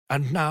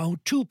And now,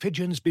 two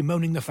pigeons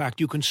bemoaning the fact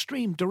you can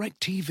stream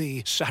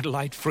DirecTV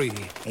satellite-free.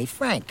 Hey,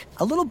 Frank,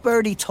 a little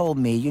birdie told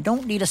me you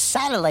don't need a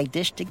satellite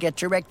dish to get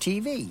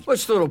DirecTV.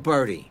 What's little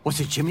birdie? Was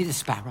it Jimmy the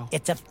Sparrow?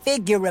 It's a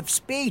figure of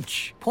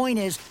speech. Point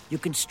is, you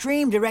can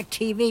stream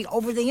DirecTV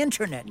over the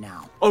internet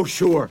now. Oh,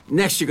 sure.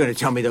 Next you're going to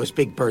tell me those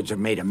big birds are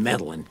made of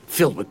metal and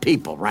filled with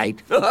people,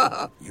 right?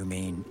 You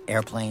mean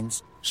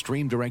airplanes?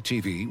 Stream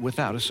DirecTV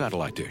without a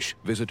satellite dish.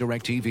 Visit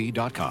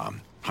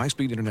DirecTV.com.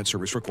 High-speed internet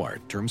service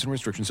required. Terms and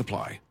restrictions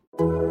apply.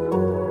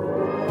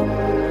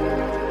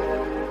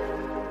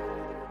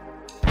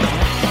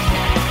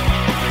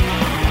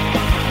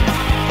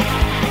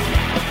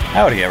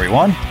 Howdy,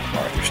 everyone.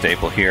 Arthur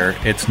Staple here.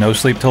 It's No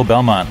Sleep Till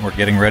Belmont. We're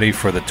getting ready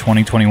for the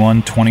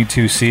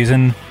 2021-22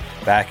 season.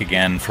 Back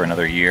again for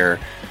another year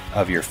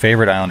of your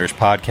favorite Islanders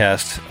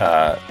podcast.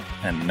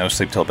 And No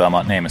Sleep Till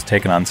Belmont name has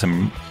taken on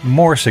some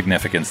more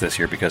significance this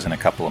year because in a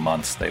couple of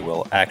months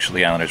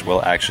Islanders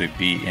will actually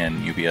be in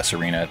UBS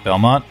Arena at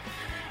Belmont.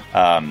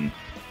 And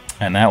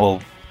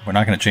we're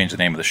not going to change the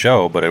name of the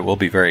show, but it will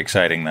be very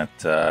exciting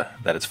that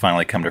it's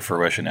finally come to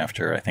fruition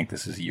after, I think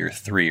this is year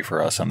 3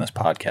 for us on this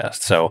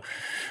podcast. So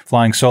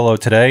flying solo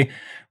today,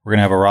 we're going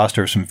to have a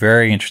roster of some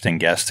very interesting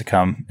guests to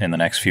come in the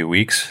next few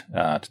weeks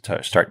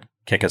to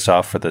kick us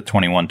off for the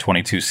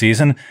 21-22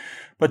 season.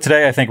 But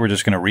today, I think we're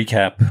just going to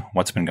recap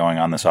what's been going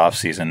on this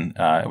offseason.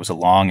 It was a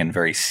long and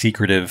very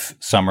secretive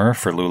summer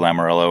for Lou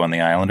Lamoriello and the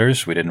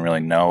Islanders. We didn't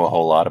really know a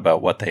whole lot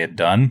about what they had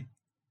done.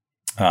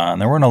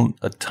 And there weren't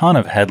a ton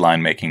of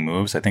headline-making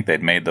moves. I think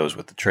they'd made those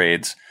with the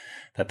trades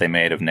that they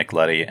made of Nick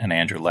Leddy and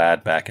Andrew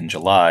Ladd back in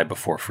July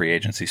before free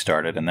agency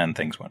started, and then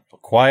things went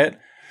quiet.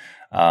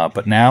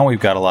 But now we've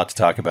got a lot to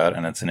talk about,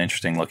 and it's an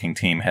interesting-looking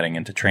team heading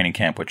into training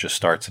camp, which just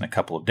starts in a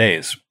couple of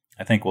days.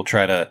 I think we'll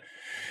try to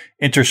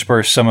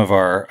intersperse some of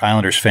our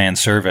Islanders fan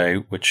survey,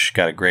 which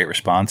got a great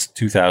response,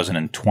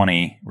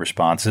 2,020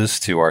 responses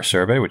to our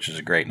survey, which is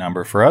a great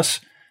number for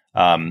us.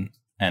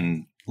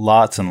 And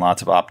lots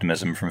of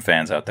optimism from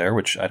fans out there,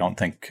 which I don't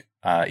think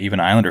even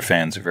Islander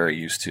fans are very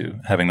used to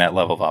having that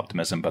level of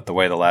optimism. But the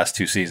way the last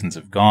 2 seasons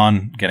have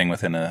gone, getting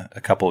within a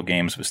couple of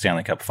games of a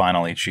Stanley Cup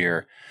final each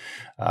year,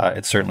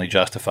 it's certainly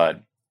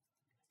justified.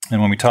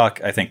 And when we talk,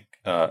 I think,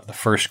 the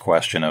first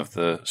question of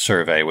the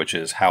survey, which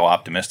is how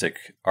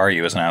optimistic are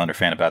you as an Islander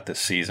fan about this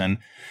season?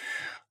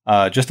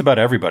 Just about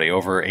everybody,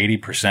 over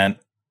 80%,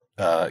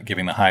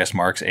 giving the highest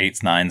marks, 8s,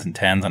 9s, and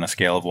 10s on a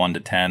scale of 1 to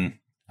 10.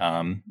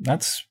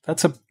 That's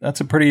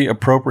a pretty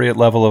appropriate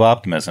level of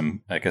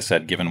optimism. Like I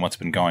said, given what's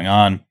been going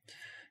on,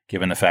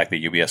 given the fact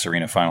that UBS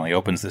Arena finally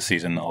opens this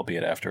season,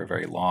 albeit after a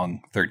very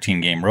long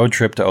 13-game road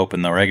trip to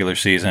open the regular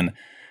season.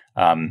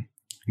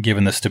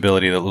 Given the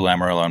stability that Lou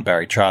Lamoriello and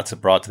Barry Trotz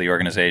have brought to the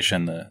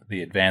organization,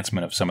 the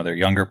advancement of some of their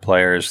younger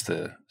players,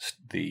 the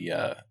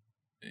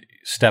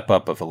step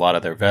up of a lot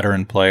of their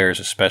veteran players,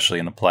 especially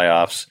in the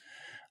playoffs.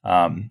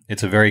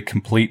 It's a very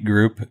complete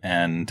group,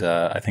 and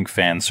I think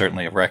fans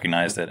certainly have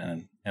recognized it.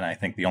 And I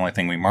think the only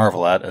thing we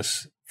marvel at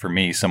is, for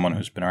me, someone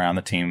who's been around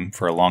the team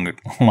for a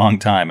long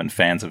time, and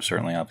fans have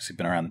certainly obviously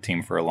been around the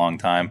team for a long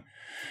time.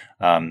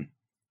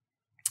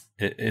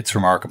 It's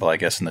remarkable, I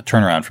guess, in the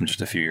turnaround from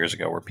just a few years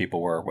ago where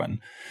people were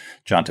when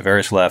John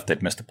Tavares left.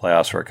 They'd missed the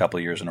playoffs for a couple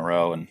of years in a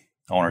row, and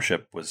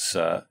ownership was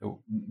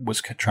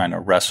trying to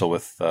wrestle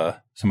with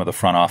some of the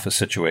front office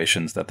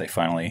situations that they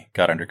finally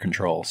got under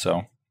control.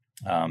 So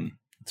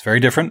it's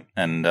very different,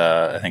 and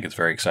I think it's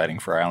very exciting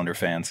for Islander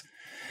fans.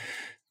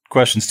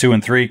 Questions 2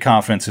 and 3,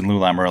 confidence in Lou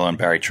Lamoriello and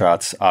Barry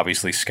Trotz,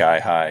 obviously sky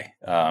high.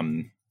 A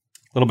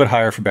little bit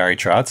higher for Barry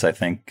Trotz. I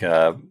think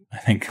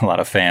a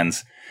lot of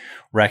fans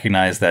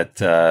recognize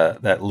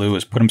that Lou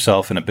has put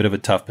himself in a bit of a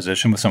tough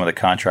position with some of the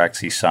contracts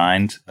he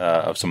signed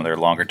of some of their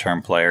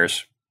longer-term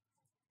players,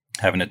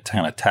 having to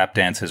kind of tap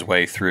dance his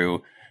way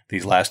through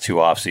these last 2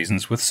 off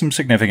seasons with some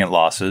significant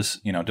losses.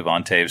 You know,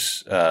 Devon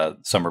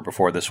Toews summer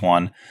before this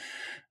one,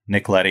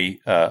 Nick Leddy,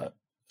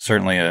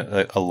 certainly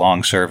a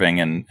long-serving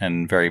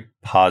and very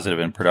positive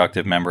and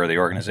productive member of the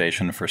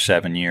organization for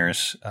 7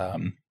 years,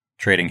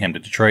 trading him to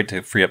Detroit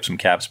to free up some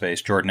cap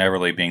space. Jordan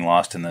Eberle being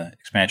lost in the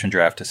expansion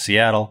draft to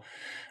Seattle.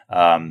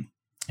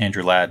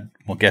 Andrew Ladd,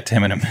 we'll get to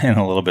him in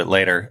a little bit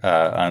later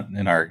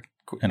in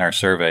our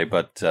survey,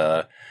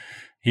 but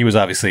he was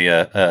obviously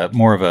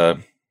more of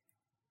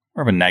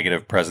a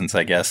negative presence,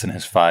 I guess, in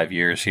his 5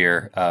 years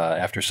here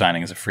after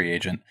signing as a free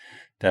agent.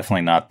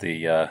 Definitely not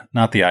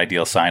the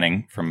ideal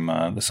signing from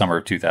the summer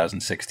of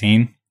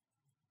 2016.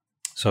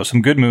 So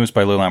some good moves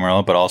by Lou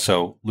Lamoriello, but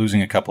also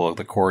losing a couple of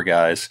the core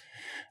guys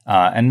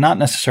and not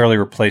necessarily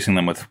replacing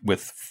them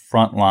with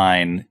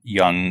frontline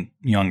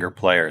younger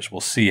players.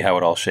 We'll see how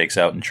it all shakes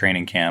out in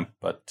training camp,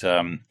 but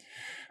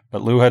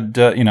Lou had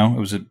it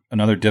was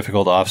another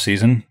difficult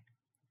offseason,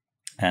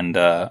 and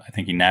I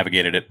think he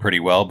navigated it pretty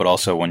well. But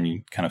also when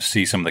you kind of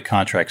see some of the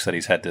contracts that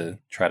he's had to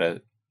try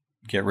to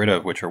get rid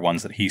of, which are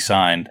ones that he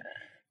signed,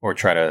 or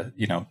try to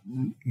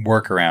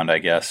work around, I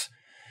guess.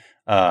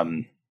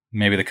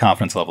 Maybe the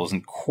confidence level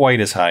isn't quite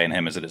as high in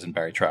him as it is in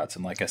Barry Trotz.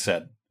 And like I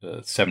said,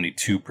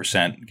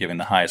 72% giving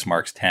the highest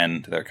marks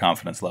 10 to their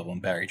confidence level in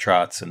Barry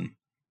Trotz, and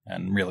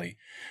And really,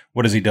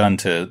 what has he done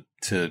to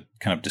kind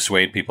of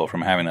dissuade people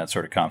from having that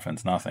sort of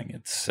confidence? Nothing.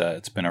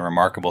 It's been a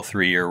remarkable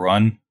 3-year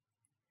run.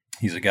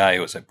 He's a guy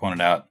who, as I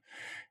pointed out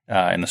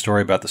in the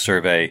story about the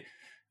survey,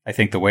 I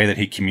think the way that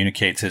he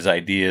communicates his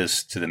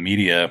ideas to the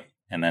media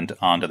and then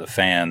on to the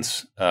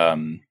fans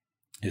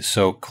is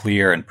so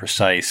clear and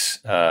precise.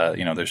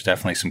 There's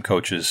definitely some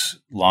coaches,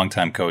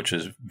 longtime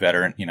coaches,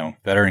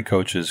 veteran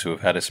coaches who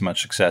have had as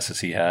much success as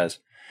he has,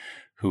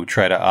 who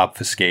try to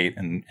obfuscate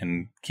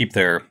and keep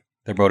their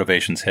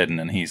motivations hidden,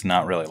 and he's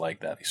not really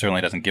like that. He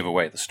certainly doesn't give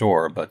away the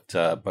store, but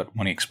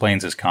when he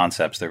explains his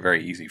concepts, they're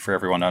very easy for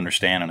everyone to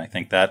understand, and I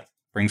think that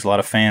brings a lot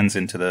of fans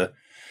into the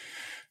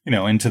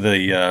into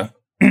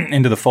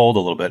the fold a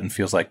little bit, and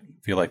feel like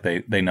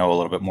they know a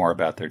little bit more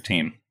about their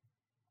team.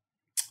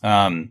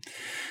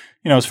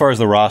 As far as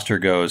the roster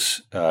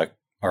goes,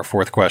 our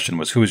fourth question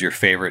was, who is your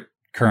favorite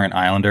current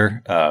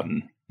Islander?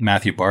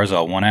 Matthew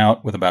Barzal won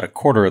out with about a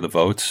quarter of the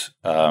votes,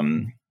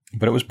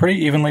 but it was pretty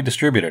evenly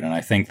distributed, and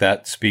I think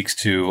that speaks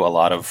to a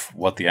lot of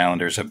what the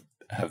Islanders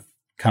have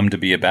come to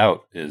be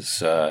about.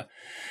 Is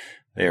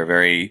they are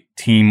very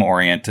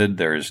team-oriented.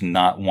 There's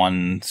not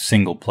one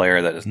single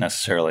player that is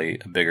necessarily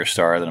a bigger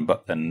star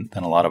than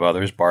a lot of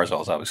others.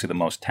 Barzal is obviously the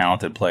most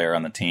talented player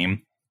on the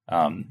team.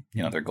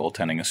 Their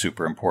goaltending is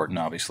super important,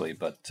 obviously,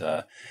 but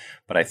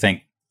I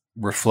think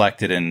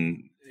reflected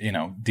in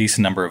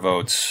decent number of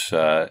votes.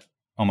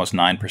 Almost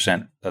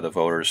 9% of the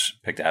voters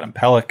picked Adam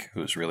Pelech,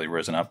 who's really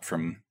risen up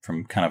from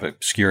kind of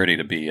obscurity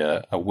to be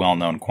a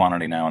well-known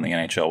quantity now in the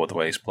NHL with the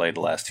way he's played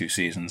the last 2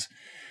 seasons.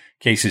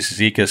 Casey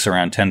Cizikas,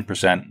 around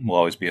 10%, will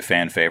always be a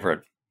fan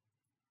favorite.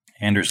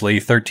 Anders Lee,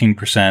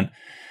 13%.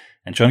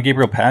 And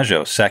Jean-Gabriel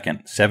Pageau,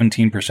 second.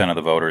 17% of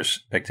the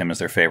voters picked him as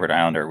their favorite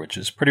Islander, which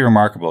is pretty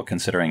remarkable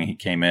considering he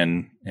came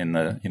in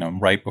the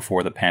right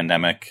before the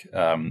pandemic.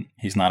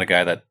 He's not a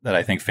guy that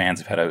I think fans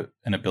have had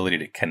an ability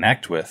to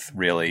connect with,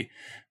 really,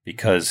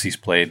 because he's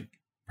played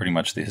pretty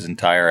much his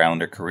entire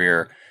Islander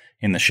career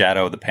in the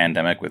shadow of the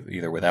pandemic, with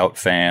either without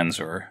fans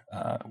or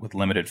with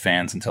limited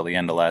fans until the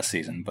end of last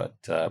season. But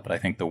I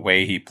think the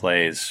way he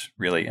plays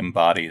really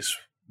embodies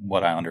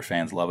what Islander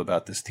fans love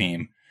about this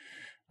team.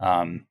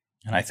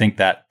 And I think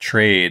that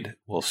trade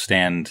will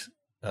stand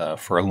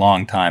for a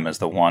long time as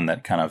the one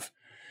that kind of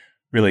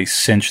really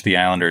cinched the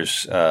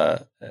Islanders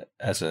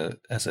as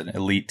an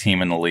elite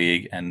team in the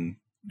league and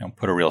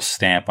put a real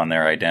stamp on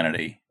their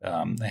identity.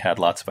 They had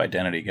lots of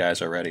identity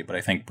guys already, but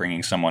I think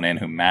bringing someone in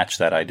who matched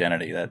that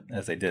identity, that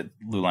as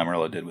Lou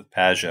Lamoriello did with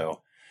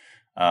Pageau,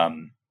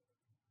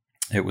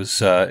 it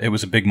was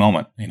a big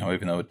moment.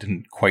 Even though it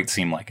didn't quite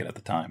seem like it at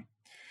the time.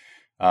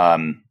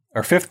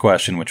 Our fifth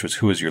question, which was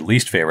who is your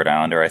least favorite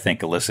Islander, I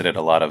think elicited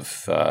a lot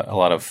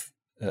of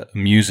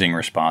amusing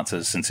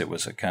responses, since it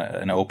was a kind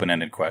of an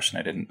open-ended question.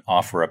 I didn't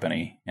offer up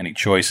any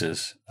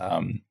choices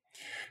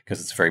because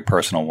it's a very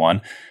personal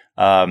one.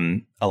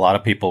 A lot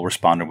of people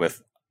responded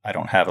with, I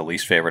don't have a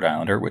least favorite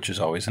Islander, which is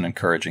always an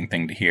encouraging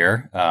thing to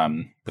hear.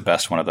 The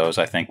best one of those,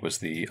 I think,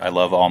 was I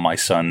love all my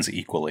sons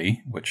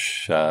equally,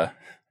 which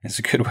is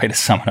a good way to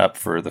sum it up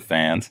for the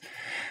fans.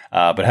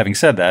 But having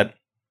said that,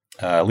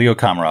 Leo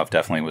Komarov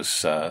definitely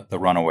was the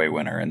runaway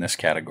winner in this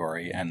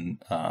category.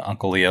 And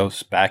Uncle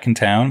Leo's back in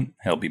town.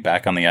 He'll be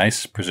back on the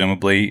ice,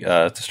 presumably,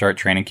 to start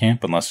training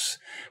camp, unless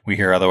we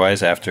hear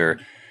otherwise after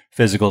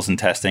physicals and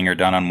testing are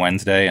done on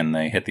Wednesday and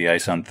they hit the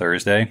ice on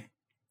Thursday.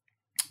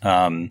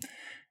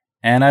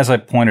 And as I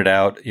pointed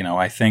out,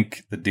 I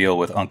think the deal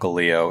with Uncle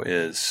Leo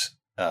is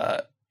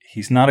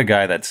he's not a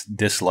guy that's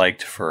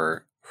disliked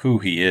for who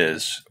he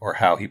is or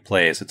how he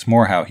plays. It's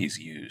more how he's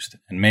used.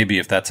 And maybe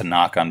if that's a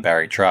knock on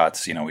Barry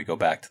Trotz, we go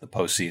back to the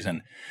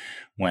postseason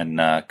when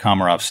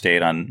Komarov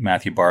stayed on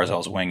Matthew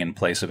Barzal's wing in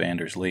place of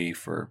Anders Lee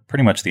for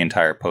pretty much the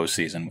entire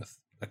postseason, with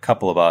a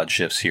couple of odd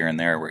shifts here and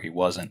there where he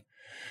wasn't.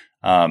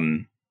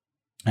 And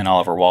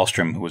Oliver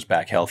Wahlstrom, who was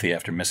back healthy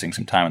after missing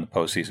some time in the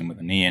postseason with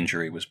a knee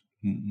injury, was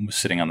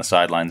sitting on the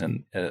sidelines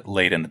and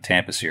late in the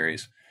Tampa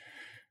series.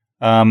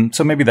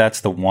 So maybe that's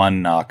the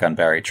one knock on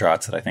Barry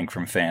Trotz that I think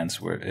from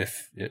fans, where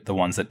if the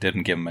ones that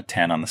didn't give him a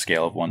 10 on the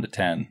scale of 1 to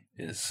 10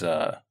 is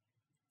that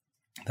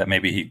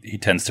maybe he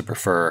tends to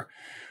prefer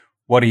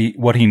what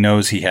he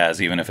knows he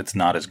has, even if it's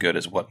not as good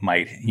as what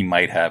he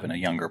might have in a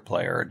younger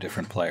player or a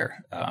different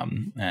player.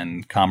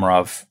 And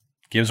Komarov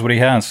gives what he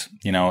has.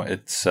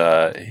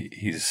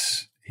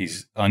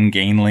 He's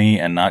ungainly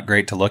and not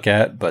great to look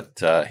at,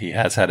 but he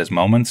has had his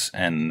moments,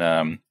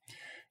 and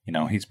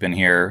he's been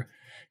here.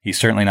 He's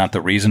certainly not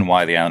the reason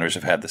why the Islanders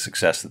have had the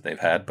success that they've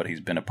had, but he's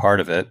been a part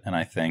of it. And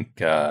I think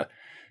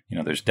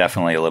there's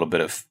definitely a little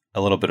bit of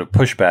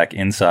pushback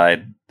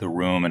inside the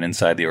room and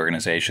inside the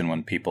organization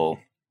when people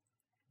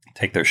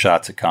take their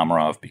shots at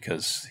Komarov,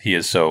 because he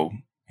is so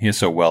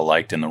well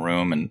liked in the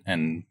room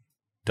and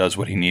does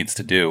what he needs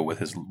to do with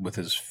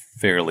his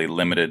fairly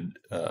limited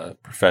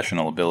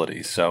professional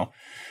abilities. So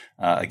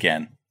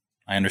again,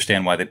 I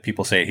understand why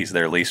people say he's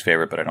their least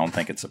favorite, but I don't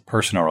think it's a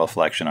personal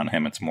reflection on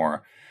him. It's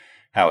more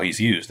how he's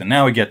used. And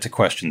now we get to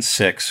question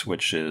 6,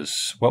 which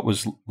is, what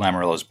was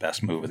Lamoriello's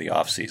best move of the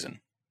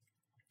offseason?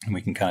 And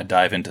we can kind of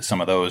dive into some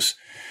of those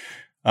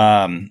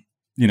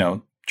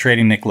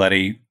Trading Nick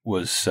Leddy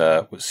was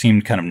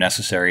seemed kind of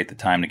necessary at the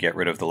time to get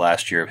rid of the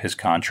last year of his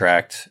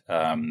contract.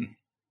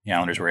 The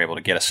Islanders were able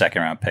to get a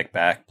second-round pick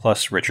back,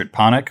 plus Richard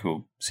Panik,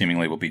 who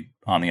seemingly will be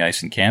on the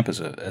ice in camp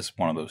as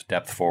one of those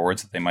depth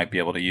forwards that they might be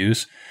able to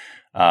use.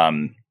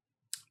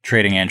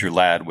 Trading Andrew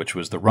Ladd, which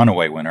was the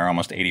runaway winner,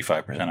 almost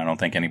 85%. I don't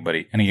think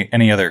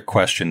any other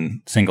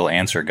question, single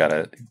answer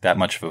got that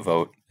much of a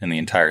vote in the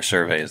entire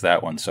survey as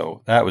that one.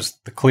 So that was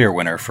the clear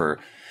winner for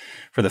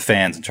the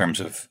fans in terms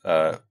of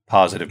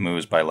positive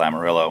moves by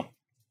Lamoriello.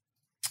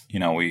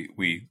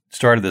 We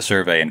started the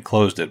survey and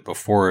closed it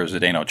before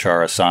Zdeno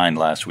Chara signed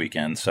last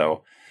weekend,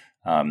 so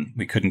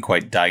we couldn't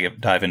quite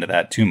dive into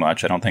that too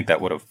much. I don't think that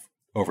would have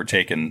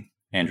overtaken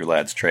Andrew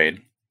Ladd's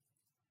trade.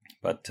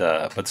 But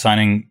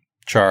signing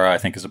Chara, I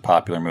think, is a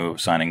popular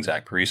move. Signing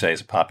Zach Parise is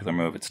a popular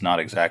move. It's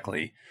not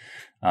exactly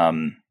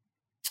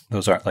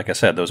those aren't, like I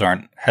said, those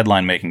aren't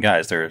headline-making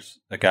guys. There's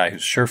a guy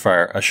who's a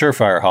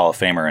surefire Hall of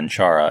Famer in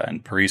Chara,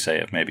 and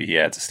Parise, if maybe he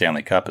adds a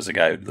Stanley Cup, as a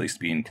guy who would at least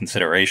be in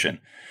consideration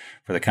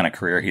for the kind of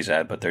career he's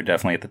had, but they're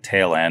definitely at the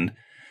tail end.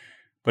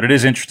 But it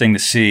is interesting to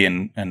see,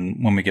 and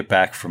when we get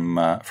back from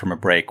a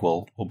break,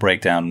 we'll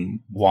break down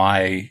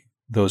why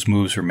those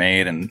moves were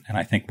made, and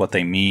I think what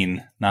they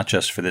mean, not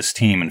just for this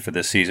team and for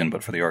this season,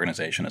 but for the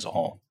organization as a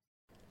whole.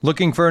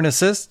 Looking for an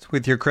assist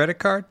with your credit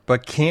card,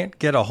 but can't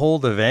get a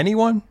hold of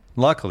anyone?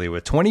 Luckily,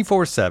 with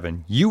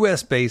 24/7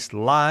 U.S.-based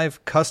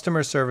live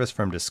customer service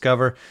from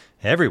Discover,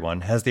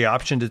 everyone has the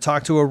option to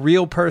talk to a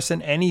real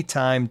person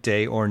anytime,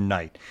 day or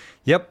night.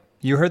 Yep,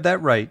 you heard that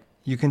right.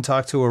 You can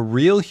talk to a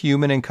real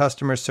human in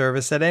customer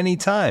service at any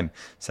time.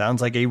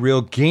 Sounds like a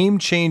real game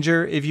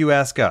changer if you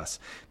ask us.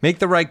 Make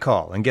the right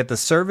call and get the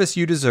service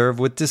you deserve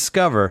with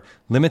Discover.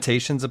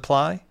 Limitations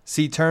apply.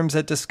 See terms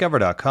at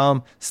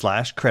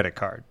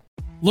discover.com/creditcard.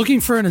 Looking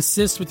for an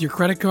assist with your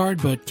credit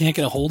card but can't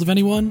get a hold of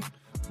anyone?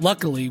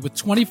 Luckily, with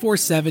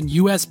 24/7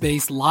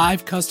 U.S.-based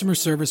live customer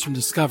service from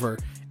Discover,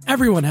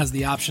 everyone has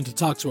the option to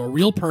talk to a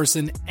real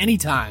person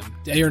anytime,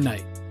 day or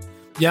night.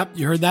 Yep,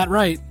 you heard that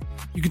right.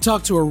 You can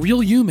talk to a real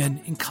human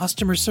in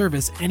customer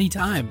service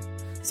anytime.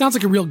 Sounds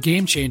like a real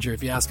game changer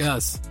if you ask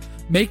us.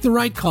 Make the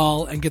right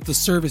call and get the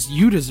service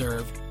you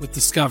deserve with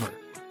Discover.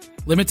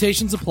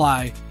 Limitations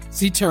apply.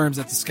 See terms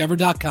at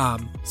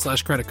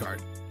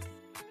discover.com/creditcard.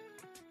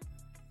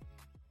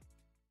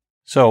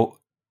 So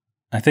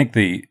I think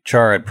the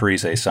Chara and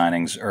Parise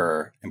signings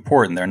are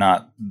important. They're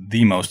not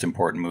the most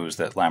important moves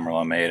that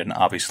Lamoriello made. And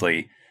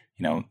obviously,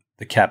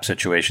 the cap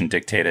situation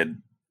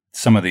dictated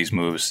some of these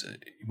moves.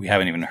 We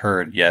haven't even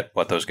heard yet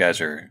what those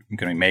guys are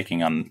going to be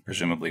making on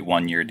presumably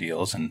 1-year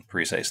deals. And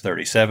Parise is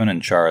 37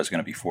 and Chara is going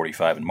to be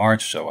 45 in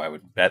March. So I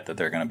would bet that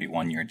they're going to be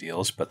 1-year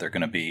deals, but they're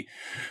going to be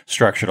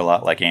structured a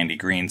lot like Andy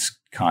Green's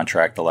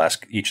contract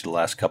each of the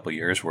last couple of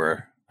years,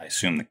 where I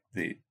assume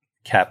the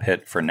cap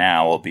hit for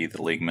now will be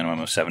the league minimum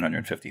of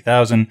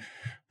 $750,000.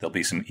 There'll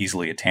be some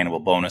easily attainable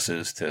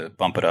bonuses to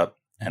bump it up,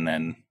 and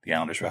then the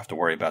Islanders will have to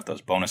worry about those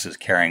bonuses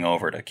carrying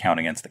over to count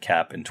against the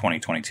cap in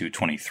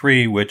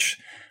 2022-23, which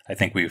I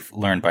think we've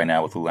learned by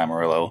now with Lou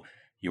Lamoriello.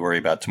 You worry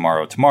about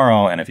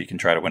tomorrow, and if you can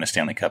try to win a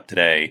Stanley Cup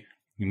today,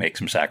 you make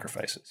some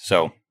sacrifices.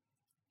 So,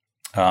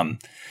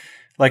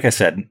 like I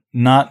said,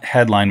 not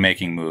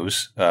headline-making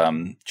moves.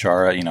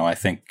 Chara, I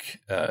think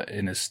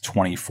in his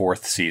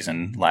 24th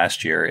season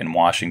last year in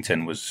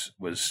Washington was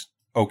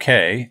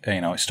okay.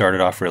 He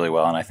started off really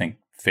well and I think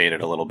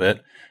faded a little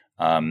bit.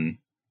 And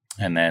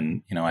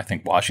then, I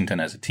think Washington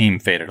as a team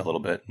faded a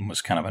little bit and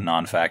was kind of a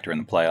non-factor in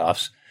the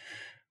playoffs.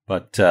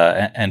 But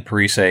and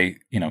Parise,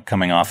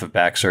 coming off of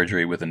back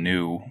surgery with a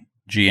new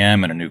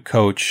GM and a new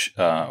coach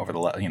over the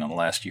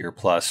last year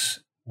plus,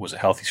 was a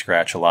healthy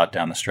scratch a lot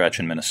down the stretch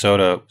in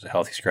Minnesota. Was a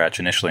healthy scratch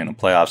initially in the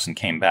playoffs and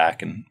came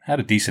back and had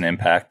a decent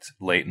impact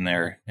late in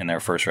their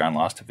first round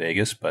loss to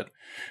Vegas. But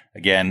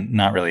again,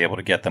 not really able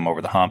to get them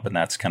over the hump, and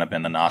that's kind of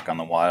been the knock on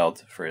the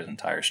Wild for his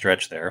entire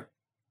stretch there.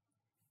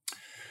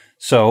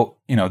 So,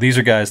 these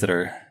are guys that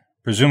are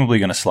presumably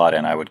going to slot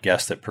in. I would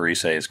guess that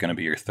Parise is going to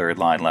be your third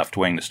line left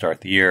wing to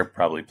start the year,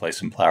 probably play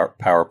some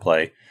power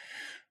play.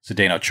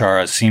 Zdeno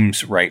Chara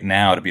seems right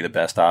now to be the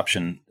best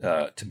option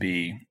to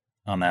be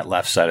on that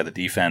left side of the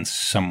defense,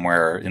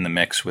 somewhere in the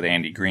mix with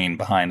Andy Green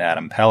behind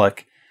Adam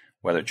Pelech.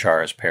 Whether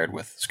Chara is paired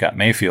with Scott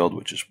Mayfield,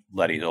 which is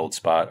Leddy's old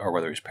spot, or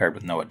whether he's paired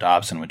with Noah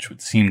Dobson, which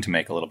would seem to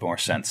make a little more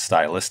sense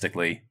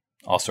stylistically,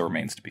 also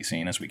remains to be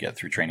seen as we get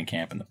through training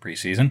camp in the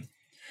preseason.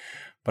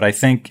 But I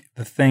think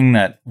the thing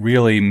that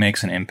really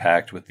makes an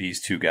impact with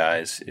these two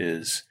guys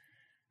is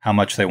how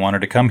much they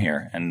wanted to come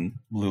here. And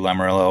Lou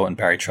Lamoriello and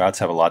Barry Trotz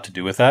have a lot to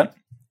do with that.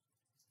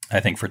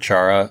 I think for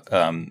Chara,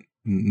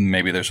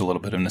 maybe there's a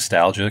little bit of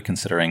nostalgia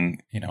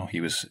considering,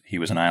 he was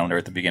an Islander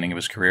at the beginning of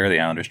his career. The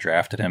Islanders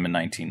drafted him in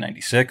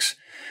 1996.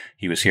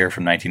 He was here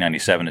from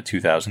 1997 to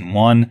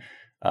 2001.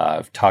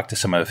 I've talked to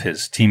some of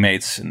his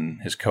teammates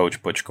and his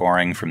coach, Butch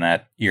Goring, from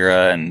that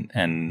era,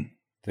 and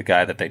the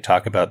guy that they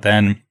talk about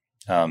then,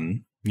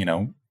 no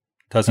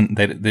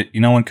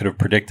one could have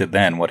predicted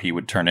then what he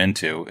would turn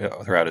into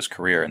throughout his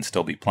career and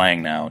still be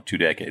playing now 2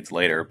 decades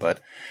later. But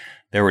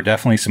there were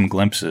definitely some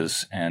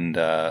glimpses and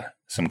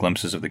some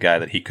glimpses of the guy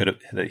that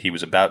he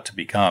was about to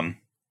become,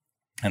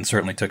 and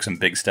certainly took some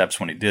big steps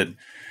when he did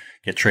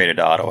get traded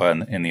to Ottawa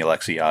in the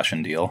Alexei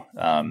Yashin deal.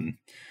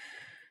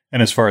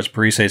 And as far as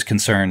Parise is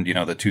concerned,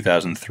 the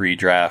 2003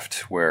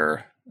 draft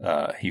where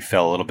he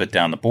fell a little bit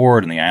down the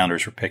board and the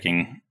Islanders were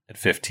picking at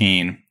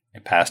 15,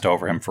 it passed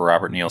over him for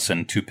Robert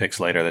Nielsen. 2 picks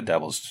later, the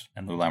Devils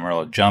and Lou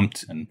Lamoriello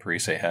jumped, and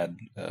Parise had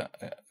a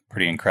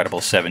pretty incredible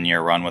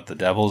 7-year run with the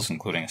Devils,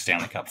 including a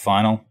Stanley Cup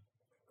final.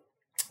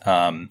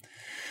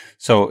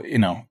 So,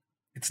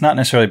 it's not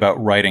necessarily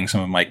about righting some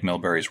of Mike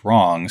Milbury's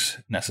wrongs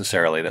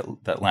necessarily that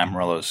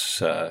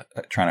Lamoriello's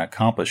trying to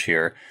accomplish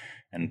here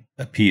and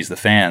appease the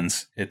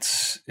fans. It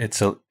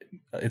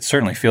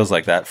certainly feels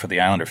like that for the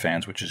Islander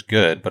fans, which is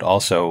good, but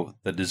also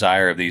the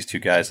desire of these two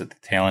guys at the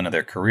tail end of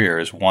their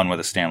careers, one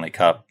with a Stanley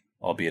Cup,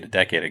 albeit a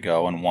decade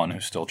ago, and one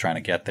who's still trying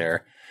to get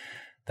there,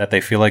 that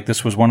they feel like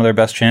this was one of their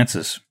best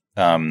chances.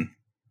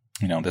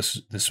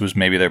 This was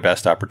maybe their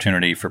best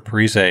opportunity for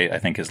Parise. I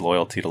think his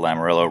loyalty to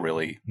Lamoriello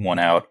really won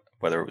out,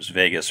 whether it was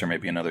Vegas or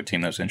maybe another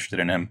team that was interested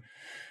in him.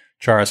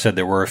 Chara said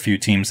there were a few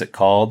teams that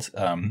called.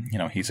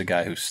 He's a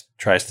guy who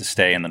tries to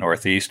stay in the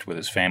Northeast with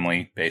his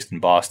family based in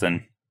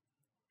Boston.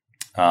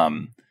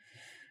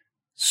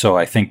 So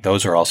I think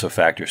those are also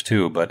factors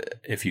too. But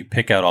if you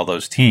pick out all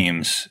those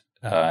teams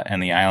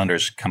and the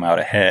Islanders come out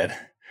ahead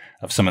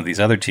of some of these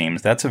other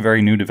teams, that's a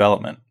very new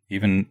development.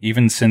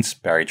 Even since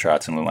Barry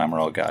Trotz and Lou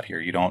Lamoriello got here,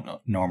 you don't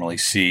normally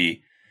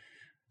see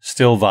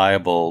still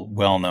viable,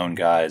 well-known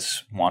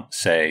guys want to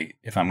say,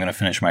 if I'm going to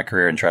finish my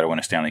career and try to win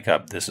a Stanley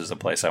Cup, this is the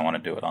place I want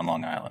to do it, on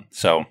Long Island.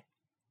 So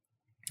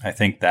I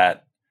think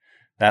that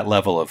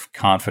level of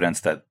confidence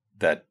that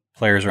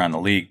players around the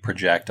league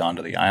project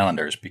onto the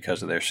Islanders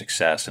because of their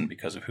success and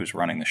because of who's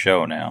running the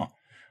show now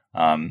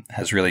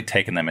has really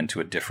taken them into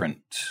a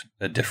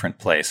different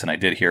place. And I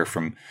did hear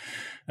from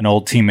an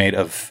old teammate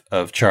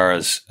of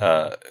Chara's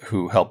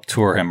who helped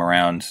tour him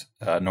around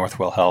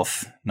Northwell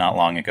Health not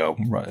long ago,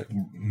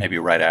 maybe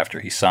right after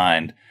he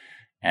signed.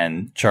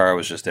 And Chara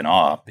was just in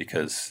awe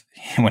because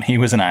when he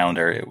was an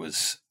Islander, it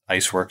was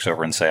Iceworks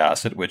over in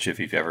Syosset, which if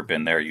you've ever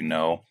been there,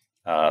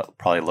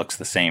 probably looks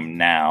the same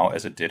now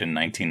as it did in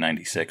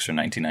 1996 or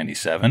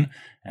 1997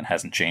 and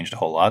hasn't changed a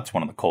whole lot. It's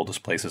one of the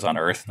coldest places on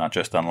Earth, not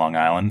just on Long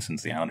Island,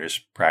 since the Islanders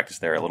practiced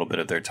there a little bit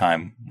of their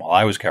time while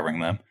I was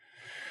covering them.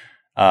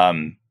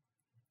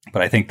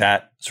 But I think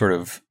that sort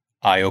of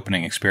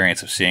eye-opening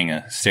experience of seeing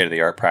a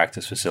state-of-the-art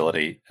practice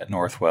facility at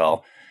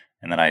Northwell,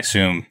 and then I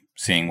assume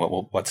seeing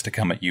what's to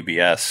come at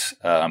UBS,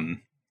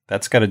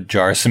 that's got to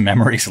jar some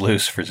memories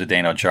loose for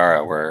Zdeno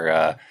Chara,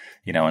 where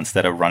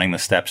instead of running the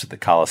steps at the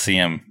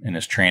Coliseum in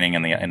his training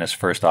in his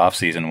first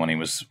offseason when he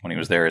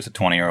was there as a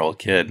 20-year-old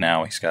kid,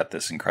 now he's got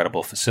this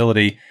incredible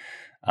facility.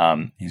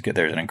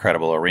 There's an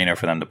incredible arena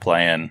for them to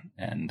play in,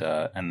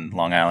 and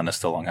Long Island is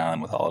still Long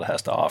Island with all it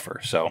has to offer.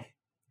 So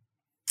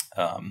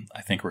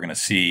I think we're going to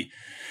see,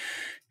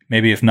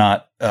 maybe if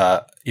not,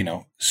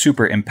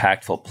 super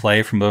impactful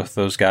play from both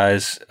those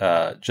guys.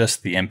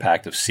 Just the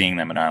impact of seeing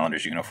them in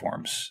Islanders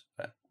uniforms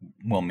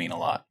will mean a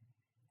lot.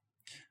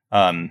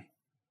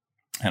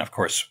 And of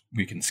course,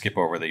 we can skip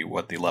over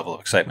what the level of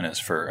excitement is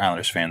for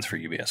Islanders fans for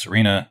UBS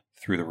Arena.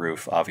 Through the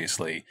roof,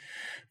 obviously.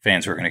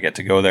 Fans who are going to get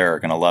to go there are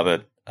going to love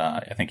it.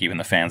 I think even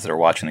the fans that are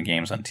watching the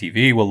games on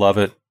TV will love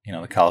it.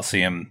 The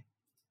Coliseum.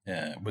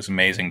 It was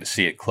amazing to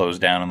see it close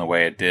down in the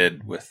way it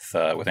did with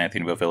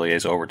Anthony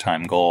Beauvillier's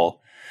overtime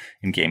goal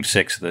in Game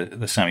 6 of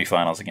the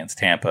semifinals against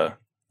Tampa.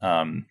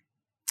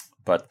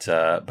 But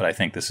I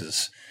think this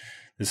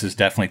is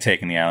definitely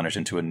taking the Islanders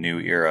into a new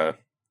era.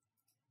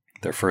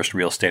 Their first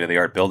real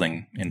state-of-the-art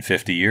building in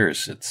 50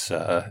 years.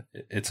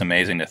 It's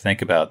amazing to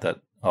think about that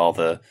all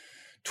the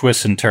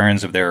twists and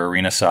turns of their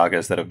arena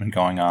sagas that have been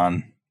going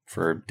on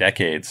for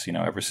decades.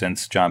 Ever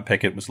since John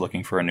Pickett was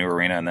looking for a new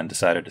arena and then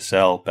decided to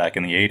sell back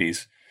in the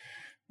 80s.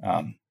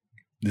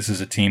 This is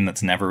a team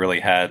that's never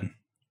really had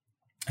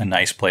a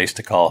nice place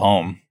to call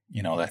home.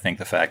 I think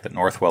the fact that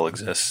Northwell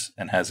exists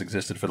and has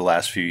existed for the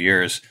last few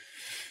years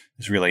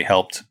has really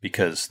helped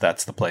because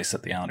that's the place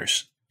that the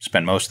Islanders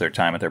spend most of their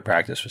time at their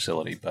practice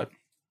facility. But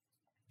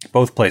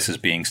both places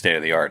being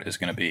state-of-the-art is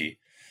going to be,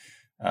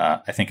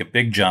 I think, a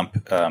big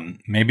jump,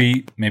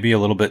 maybe a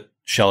little bit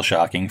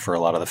shell-shocking for a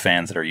lot of the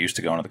fans that are used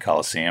to going to the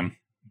Coliseum,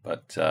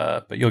 but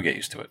you'll get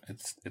used to it.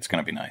 It's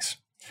going to be nice.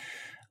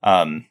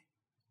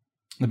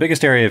 The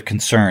biggest area of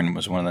concern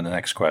was one of the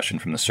next question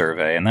from the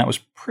survey, and that was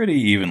pretty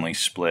evenly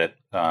split.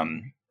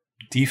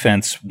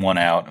 Defense won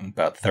out.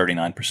 About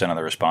 39% of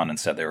the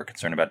respondents said they were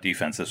concerned about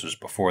defense. This was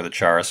before the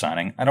Chara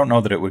signing. I don't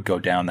know that it would go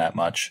down that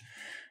much.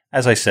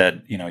 As I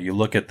said, you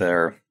look at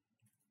their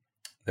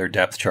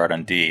depth chart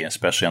on D,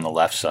 especially on the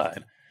left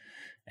side,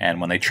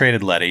 and when they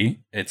traded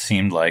Leddy, it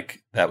seemed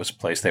like that was a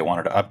place they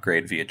wanted to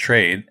upgrade via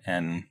trade.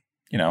 And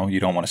you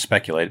don't want to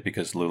speculate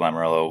because Lou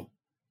Lamoriello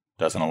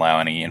doesn't allow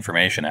any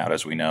information out,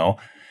 as we know.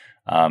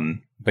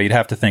 But you'd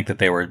have to think that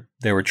they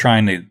were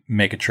trying to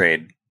make a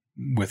trade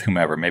with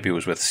whomever. Maybe it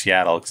was with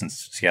Seattle,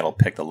 since Seattle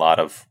picked a lot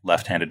of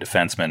left-handed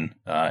defensemen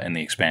in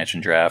the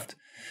expansion draft.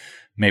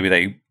 Maybe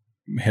they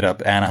hit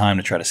up Anaheim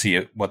to try to see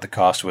what the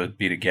cost would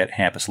be to get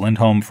Hampus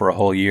Lindholm for a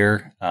whole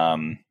year.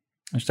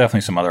 There's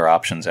definitely some other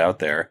options out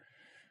there,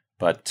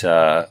 but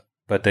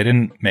they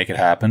didn't make it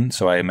happen.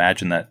 So I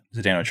imagine that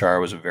Zdeno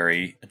Chara was a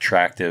very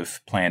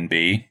attractive plan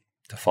B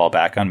to fall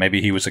back on.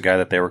 Maybe he was a guy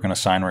that they were going to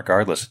sign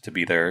regardless to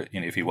be there.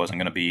 If he wasn't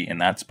going to be in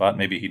that spot,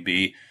 maybe he'd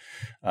be,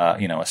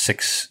 a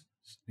sixth,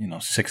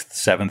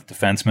 seventh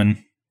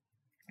defenseman,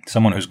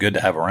 someone who's good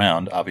to have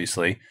around,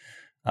 obviously.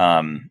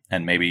 And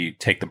maybe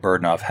take the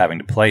burden off having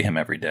to play him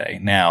every day.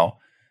 Now,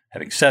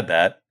 having said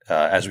that,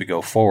 as we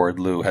go forward,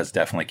 Lou has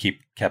definitely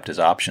kept his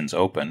options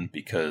open,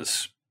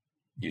 because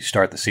you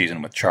start the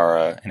season with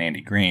Chara and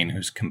Andy Green,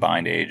 whose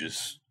combined age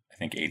is, I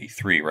think,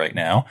 83 right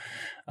now.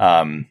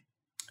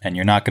 And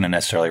you're not going to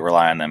necessarily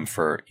rely on them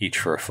for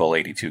a full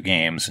 82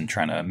 games and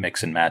trying to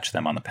mix and match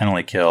them on the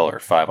penalty kill or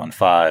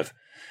 5-on-5.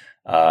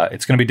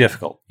 It's going to be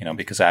difficult,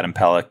 because Adam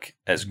Pelech,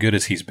 as good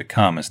as he's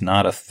become, is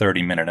not a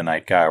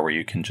 30-minute-a-night guy where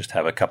you can just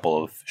have a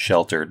couple of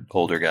sheltered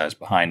older guys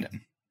behind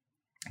him.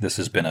 This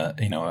has been a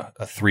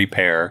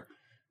 3-pair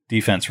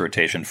defense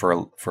rotation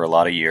for a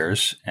lot of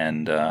years,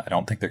 and I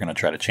don't think they're going to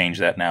try to change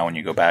that now when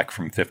you go back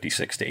from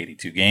 56 to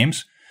 82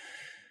 games.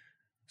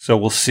 So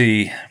we'll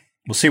see.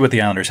 We'll see what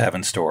the Islanders have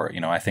in store.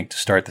 I think to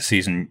start the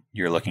season,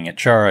 you're looking at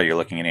Chara, you're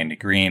looking at Andy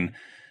Green.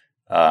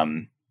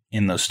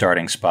 In those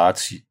starting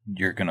spots,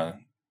 you're going to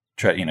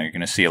you're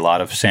going to see a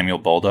lot of Samuel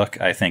Bolduc,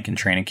 I think, in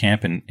training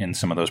camp and in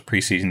some of those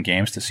preseason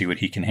games to see what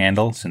he can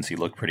handle, since he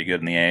looked pretty good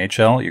in the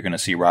AHL. You're going to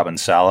see Robin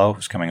Salo,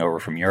 who's coming over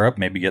from Europe,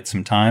 maybe get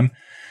some time.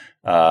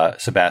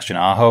 Sebastian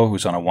Aho,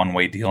 who's on a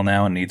one-way deal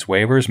now and needs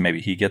waivers,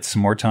 maybe he gets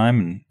some more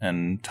time.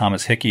 And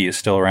Thomas Hickey is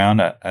still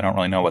around. I don't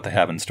really know what they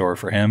have in store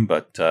for him,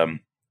 but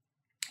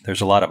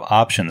there's a lot of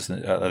options.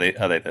 Are they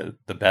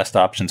the best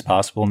options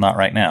possible? Not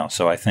right now.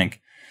 So I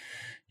think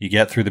you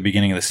get through the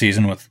beginning of the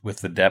season with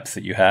the depth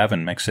that you have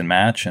and mix and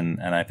match. And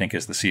I think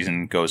as the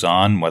season goes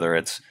on, whether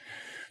it's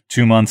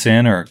 2 months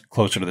in or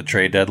closer to the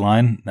trade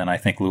deadline, then I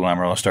think Lou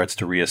Lamoriello starts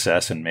to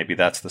reassess, and maybe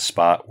that's the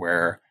spot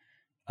where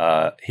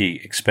he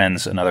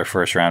expends another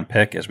first-round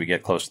pick as we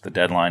get close to the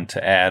deadline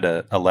to add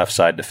a left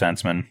side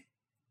defenseman.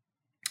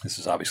 This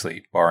is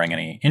obviously barring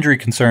any injury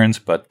concerns,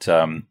 but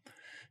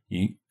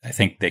I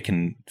think they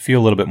can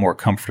feel a little bit more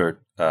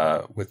comfort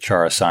with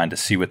Chara signed to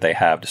see what they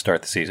have to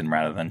start the season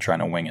rather than trying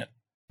to wing it.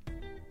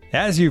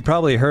 As you've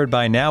probably heard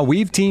by now,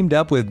 we've teamed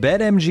up with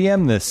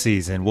BetMGM this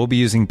season. We'll be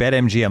using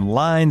BetMGM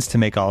lines to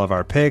make all of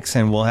our picks,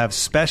 and we'll have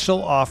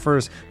special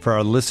offers for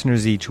our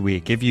listeners each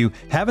week. If you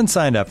haven't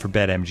signed up for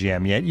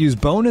BetMGM yet, use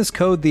bonus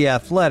code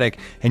THEATHLETIC,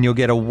 and you'll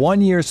get a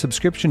 1-year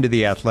subscription to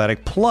The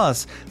Athletic,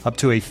 plus up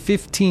to a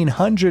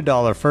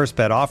 $1,500 first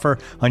bet offer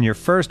on your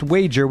first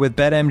wager with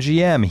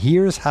BetMGM.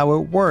 Here's how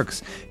it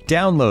works.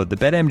 Download the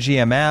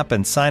BetMGM app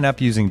and sign up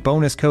using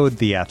bonus code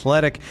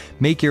THEATHLETIC.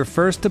 Make your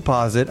first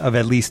deposit of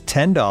at least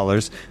 $10.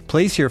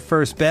 Place your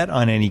first bet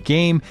on any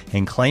game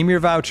and claim your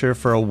voucher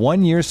for a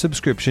 1-year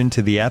subscription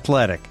to The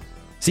Athletic.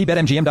 See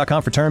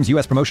BetMGM.com for terms.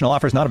 U.S. promotional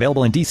offers not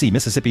available in D.C.,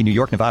 Mississippi, New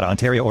York, Nevada,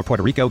 Ontario, or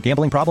Puerto Rico.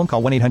 Gambling problem?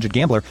 Call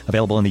 1-800-GAMBLER.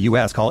 Available in the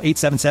U.S. Call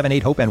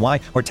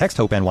 877-8-HOPE-NY or text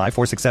HOPE-NY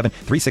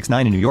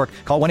 467-369 in New York.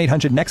 Call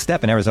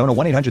 1-800-NEXT-STEP in Arizona.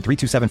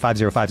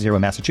 1-800-327-5050 in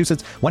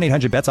Massachusetts.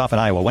 1-800-BETS-OFF in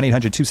Iowa.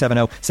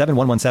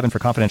 1-800-270-7117 for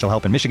confidential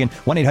help in Michigan.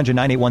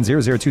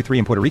 1-800-981-0023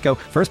 in Puerto Rico.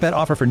 First bet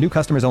offer for new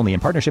customers only in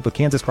partnership with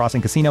Kansas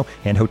Crossing Casino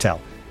and Hotel.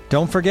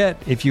 Don't forget,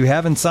 if you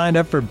haven't signed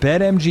up for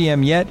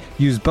BetMGM yet,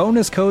 use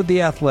bonus code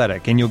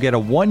THEATHLETIC, and you'll get a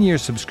 1-year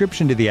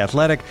subscription to The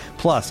Athletic,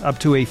 plus up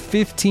to a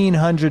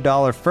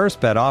 $1,500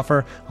 first bet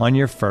offer on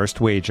your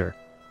first wager.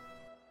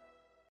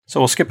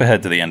 So we'll skip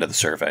ahead to the end of the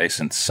survey,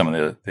 since some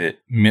of the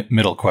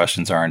middle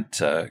questions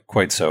aren't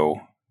quite so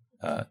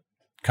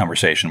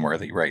conversation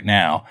worthy right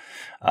now.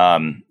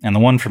 And the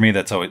one for me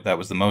that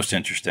was the most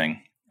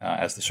interesting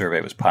as the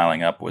survey was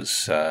piling up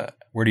was,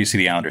 where do you see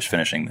the Islanders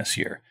finishing this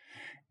year?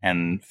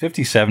 And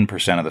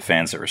 57% of the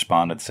fans that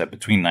responded said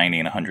between 90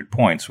 and 100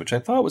 points, which I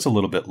thought was a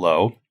little bit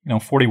low.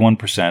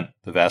 41%,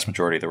 the vast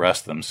majority of the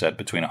rest of them said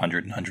between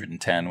 100 and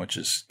 110, which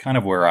is kind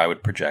of where I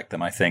would project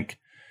them. I think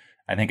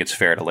it's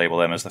fair to label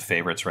them as the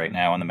favorites right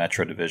now in the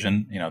Metro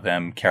Division.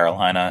 Them,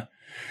 Carolina,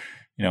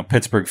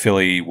 Pittsburgh,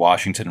 Philly,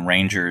 Washington,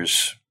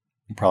 Rangers,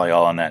 probably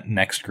all on that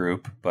next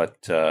group.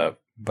 But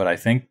I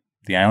think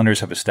the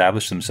Islanders have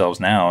established themselves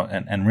now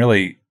and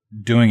really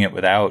doing it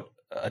without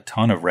a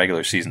ton of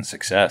regular season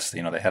success.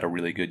 They had a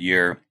really good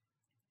year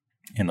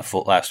in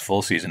the last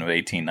full season of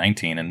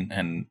 18-19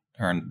 and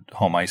earned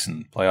home ice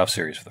in playoff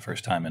series for the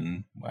first time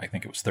in, I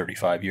think it was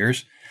 35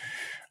 years,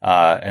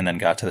 and then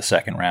got to the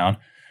second round.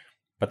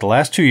 But the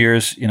last 2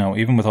 years,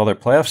 even with all their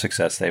playoff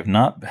success, they've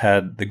not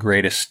had the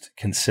greatest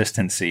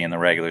consistency in the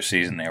regular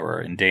season. They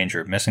were in danger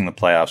of missing the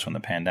playoffs when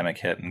the pandemic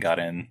hit and got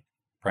in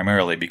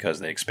primarily because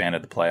they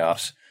expanded the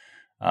playoffs.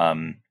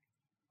 And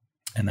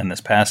then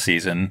this past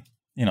season,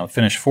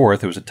 finished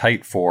fourth. It was a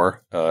tight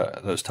four.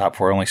 Those top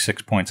four, only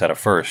 6 points out of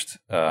first,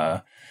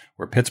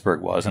 where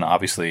Pittsburgh was. And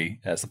obviously,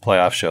 as the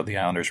playoffs showed, the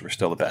Islanders were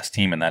still the best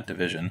team in that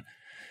division.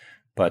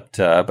 But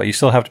you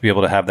still have to be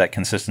able to have that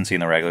consistency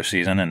in the regular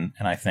season, and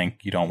I think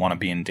you don't want to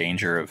be in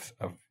danger of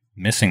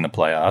missing the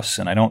playoffs,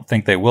 and I don't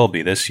think they will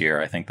be this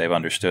year. I think they've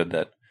understood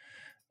that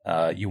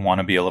you want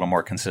to be a little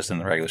more consistent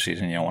in the regular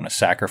season. You don't want to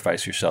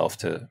sacrifice yourself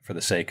for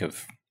the sake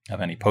of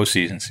any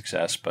postseason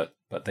success, but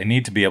they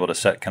need to be able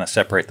to kind of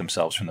separate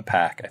themselves from the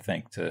pack, I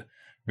think, to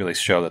really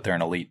show that they're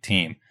an elite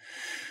team.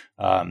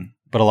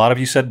 But a lot of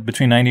you said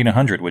between 90 and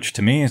 100, which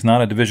to me is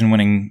not a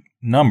division-winning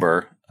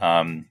number.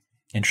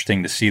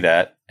 Interesting to see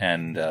that.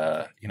 And,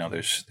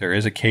 there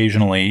is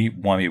occasionally,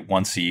 maybe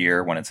once a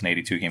year when it's an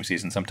 82-game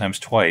season, sometimes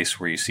twice,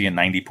 where you see a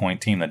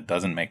 90-point team that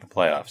doesn't make the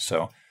playoffs.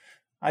 So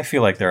I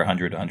feel like they're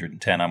 100 to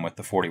 110. I'm with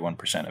the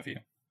 41% of you.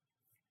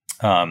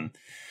 And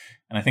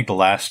I think the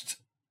last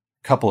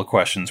couple of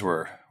questions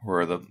were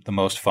the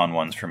most fun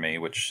ones for me,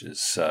 which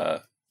is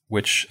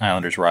which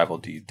Islanders rival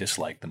do you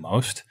dislike the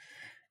most?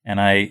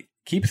 And I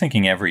keep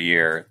thinking every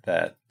year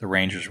that the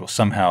Rangers will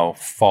somehow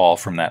fall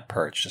from that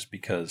perch just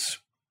because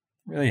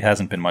really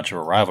hasn't been much of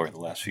a rivalry the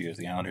last few years.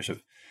 The Islanders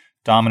have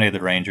dominated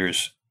the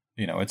Rangers.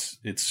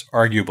 It's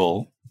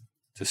arguable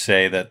to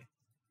say that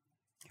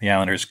the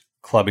Islanders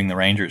clubbing the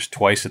Rangers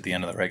twice at the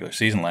end of the regular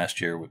season last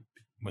year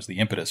was the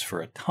impetus for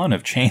a ton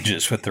of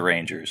changes with the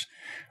Rangers.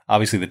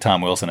 Obviously, the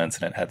Tom Wilson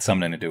incident had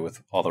something to do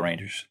with all the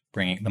Rangers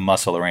bringing the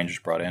muscle the Rangers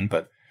brought in,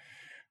 but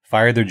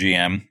fired their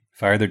GM,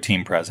 fired their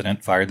team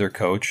president, fired their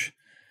coach,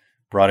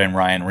 brought in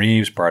Ryan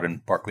Reeves, brought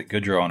in Barclay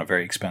Goodrow on a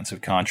very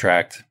expensive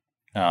contract.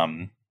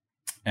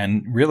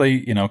 And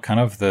really, kind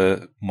of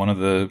one of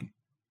the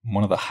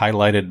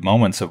highlighted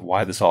moments of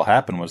why this all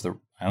happened was the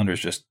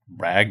Islanders just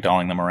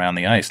ragdolling them around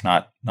the ice,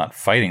 not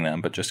fighting them,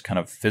 but just kind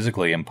of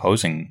physically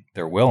imposing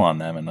their will on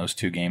them in those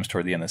 2 games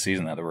toward the end of the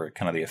season that were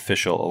kind of the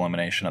official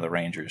elimination of the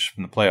Rangers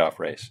from the playoff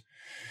race.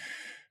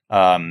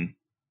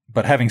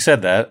 But having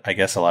said that, I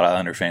guess a lot of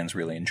Islander fans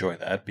really enjoy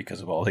that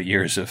because of all the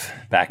years of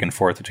back and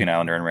forth between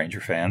Islander and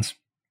Ranger fans.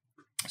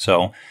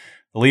 So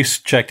the Leafs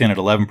checked in at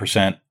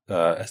 11%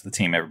 as the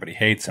team everybody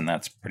hates, and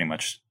that's pretty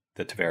much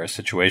the Tavares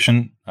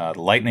situation. The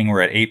Lightning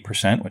were at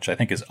 8%, which I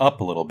think is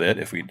up a little bit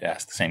if we'd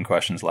asked the same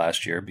questions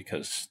last year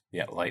because,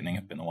 the Lightning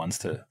have been the ones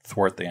to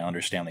thwart the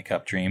Islanders' Stanley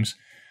Cup dreams.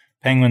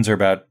 Penguins are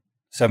about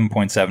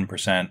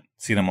 7.7%.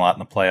 See them a lot in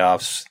the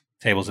playoffs.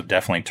 Tables have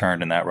definitely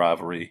turned in that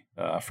rivalry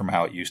from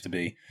how it used to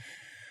be.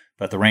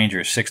 But the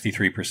Rangers,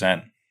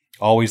 63%.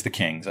 Always the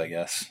Kings, I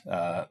guess,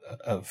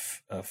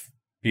 of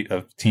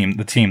the team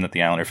that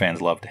the Islander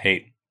fans love to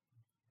hate.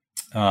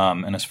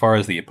 And as far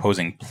as the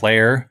opposing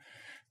player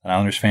that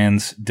Islanders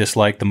fans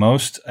dislike the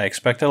most, I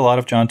expected a lot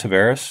of John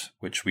Tavares,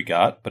 which we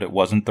got, but it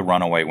wasn't the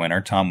runaway winner.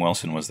 Tom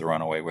Wilson was the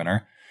runaway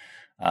winner.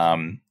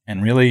 And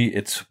really,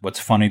 what's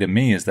funny to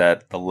me is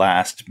that the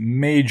last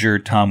major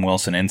Tom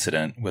Wilson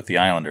incident with the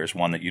Islanders,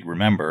 one that you'd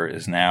remember,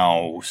 is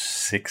now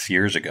 6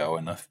 years ago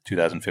in the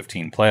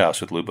 2015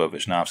 playoffs with Lubo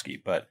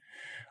Wisnowski. But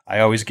I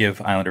always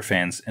give Islander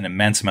fans an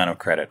immense amount of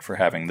credit for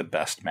having the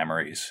best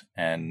memories,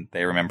 and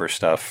they remember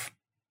stuff.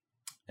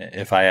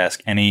 If I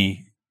ask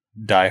any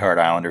diehard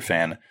Islander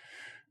fan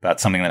about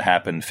something that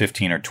happened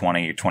 15 or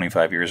 20 or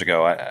 25 years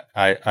ago,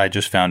 I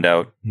just found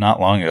out not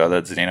long ago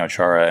that Zdeno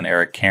Chara and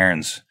Eric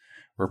Cairns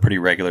were a pretty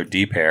regular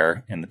D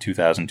pair in the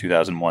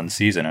 2000-2001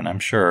 season, and I'm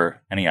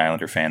sure any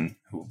Islander fan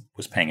who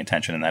was paying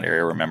attention in that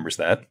area remembers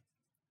that.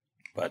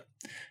 But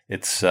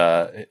it's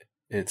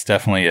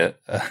definitely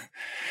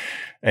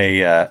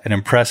an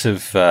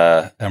impressive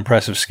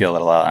skill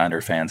that a lot of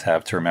Islander fans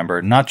have to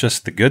remember not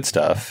just the good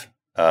stuff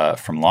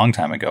from a long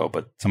time ago,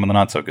 but some of the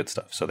not so good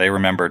stuff. So they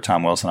remember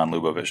Tom Wilson on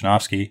Lubo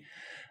Wisnowski.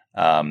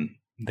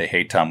 They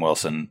hate Tom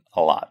Wilson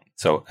a lot.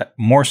 So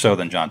more so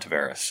than John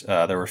Tavares.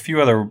 There were a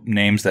few other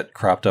names that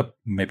cropped up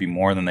maybe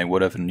more than they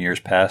would have in years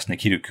past.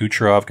 Nikita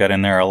Kucherov got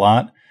in there a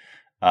lot.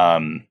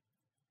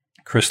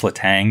 Chris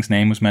Letang's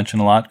name was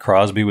mentioned a lot.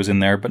 Crosby was in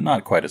there, but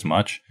not quite as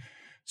much.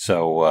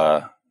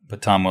 So,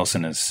 but Tom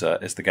Wilson is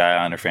the guy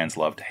Islander fans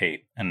love to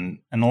hate. And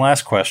the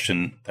last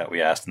question that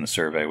we asked in the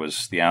survey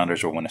was: the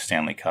Islanders will win a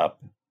Stanley Cup.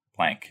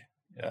 Blank.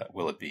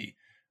 Will it be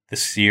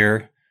this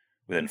year,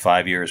 within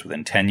 5 years,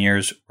 within 10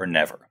 years, or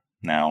never?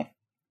 Now,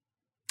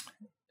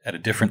 at a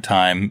different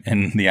time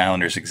in the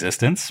Islanders'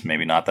 existence,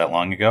 maybe not that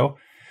long ago,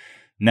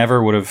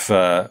 never would have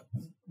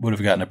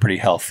gotten a pretty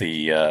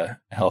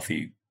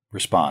healthy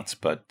response.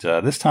 But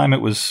this time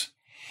it was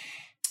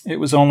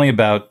only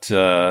about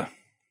I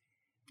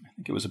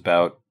think it was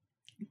about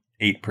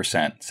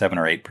 8%, 7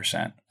 or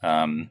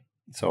 8%.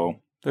 So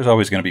there's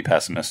always going to be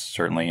pessimists,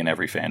 certainly in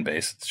every fan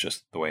base. It's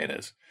just the way it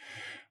is.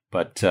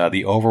 But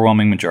the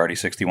overwhelming majority,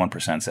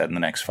 61%, said in the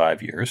next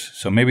 5 years.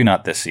 So maybe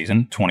not this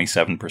season.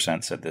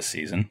 27% said this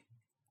season.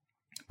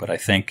 But I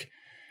think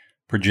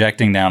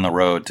projecting down the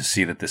road to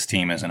see that this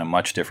team is in a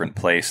much different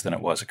place than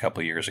it was a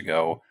couple of years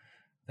ago,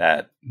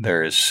 that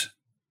there's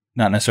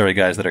not necessarily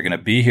guys that are going to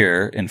be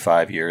here in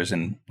 5 years,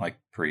 and like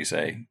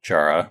Parise,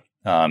 Chara,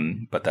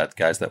 but that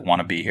guys that want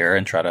to be here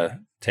and try to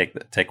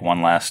take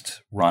one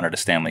last run at a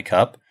Stanley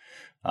Cup.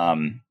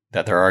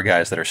 That there are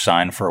guys that are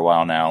signed for a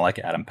while now, like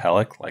Adam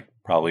Pelech, like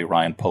probably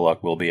Ryan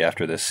Pulock will be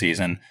after this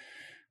season.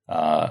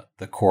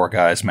 the core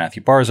guys,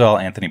 Matthew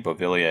Barzal, Anthony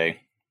Beauvillier,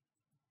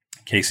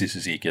 Casey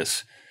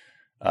Cizikas,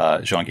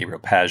 Jean-Gabriel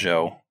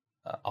Pageau,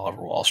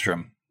 Oliver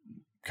Wahlstrom,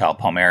 Kyle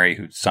Palmieri,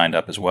 who signed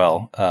up as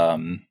well.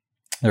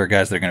 There are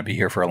guys that are going to be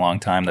here for a long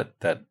time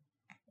that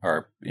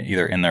are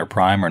either in their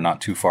prime or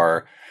not too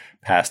far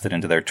past it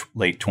into their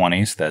late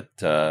 20s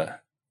that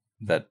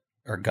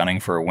are gunning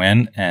for a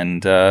win,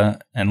 and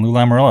Lou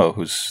Lamoriello,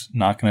 who's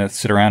not going to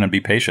sit around and be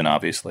patient,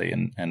 obviously,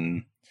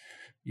 and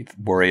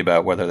worry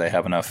about whether they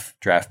have enough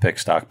draft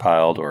picks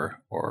stockpiled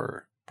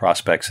or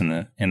prospects in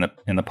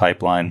the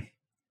pipeline.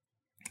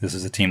 This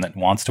is a team that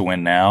wants to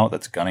win now,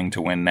 that's gunning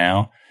to win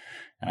now,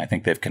 and I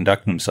think they've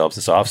conducted themselves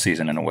this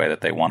offseason in a way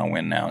that they want to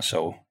win now.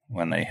 So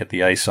when they hit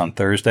the ice on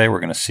Thursday, we're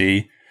going to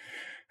see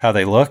how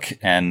they look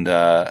and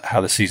how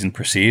the season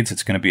proceeds.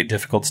 It's going to be a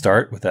difficult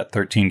start with that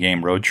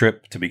 13-game road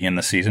trip to begin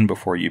the season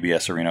before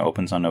UBS Arena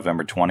opens on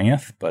November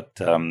 20th.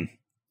 But,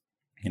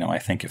 I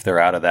think if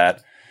they're out of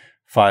that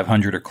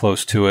 500 or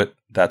close to it,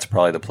 that's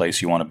probably the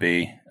place you want to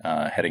be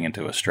heading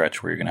into a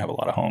stretch where you're going to have a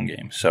lot of home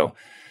games. So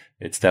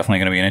it's definitely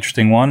going to be an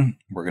interesting one.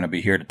 We're going to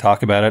be here to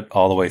talk about it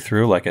all the way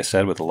through, like I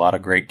said, with a lot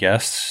of great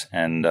guests.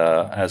 And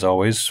as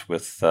always,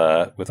 with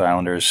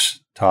Islanders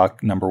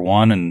Talk number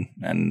one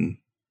and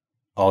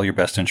all your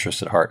best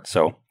interests at heart.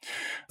 So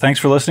thanks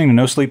for listening to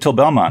No Sleep Till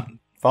Belmont.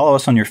 Follow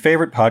us on your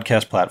favorite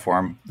podcast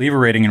platform, leave a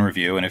rating and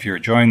review, and if you're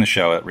enjoying the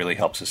show, it really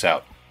helps us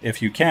out.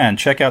 If you can,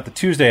 check out the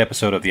Tuesday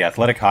episode of The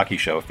Athletic Hockey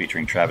Show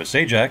featuring Travis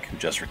Zajac, who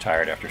just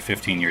retired after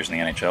 15 years in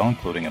the NHL,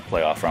 including a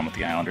playoff run with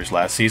the Islanders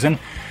last season.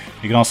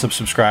 You can also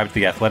subscribe to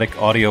The Athletic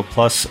Audio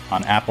Plus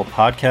on Apple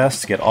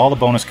Podcasts to get all the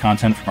bonus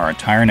content from our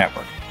entire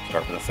network.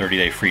 Start with a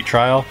 30-day free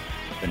trial,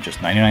 then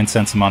just 99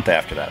 cents a month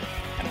after that.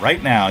 And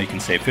right now, you can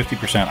save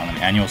 50% on an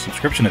annual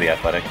subscription to The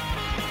Athletic.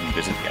 And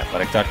visit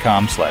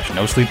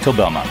theathletic.com/no sleep till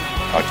Belmont.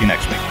 Talk to you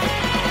next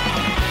week.